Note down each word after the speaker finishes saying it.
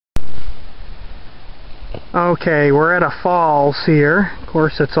Okay, we're at a falls here. Of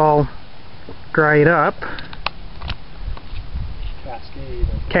course, it's all dried up.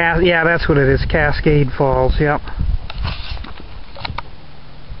 Cascade. Yeah, that's what it is. Cascade Falls, yep.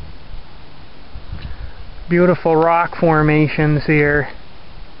 Beautiful rock formations here.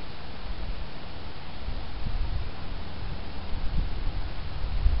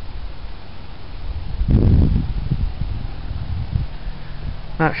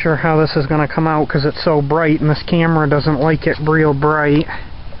 Not sure how this is going to come out because it's so bright and this camera doesn't like it real bright.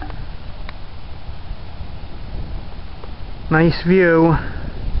 Nice view.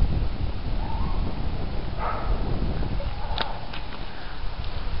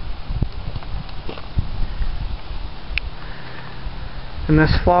 And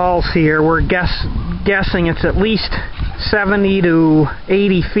this falls here, we're guessing it's at least 70 to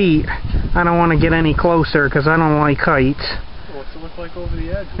 80 feet. I don't want to get any closer because I don't like heights. What's it look like over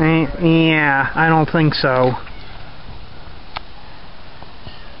the edge? Yeah, I don't think so.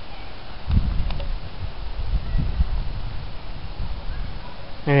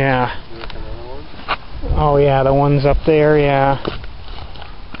 Yeah. Oh yeah, the one's up there, yeah.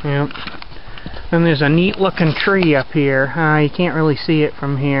 Yep. And there's a neat looking tree up here. You can't really see it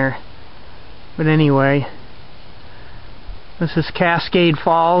from here. But anyway, this is Cascade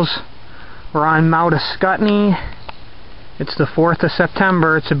Falls. We're on Mount Ascutney. It's the 4th of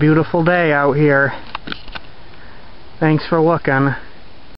September. It's a beautiful day out here. Thanks for looking.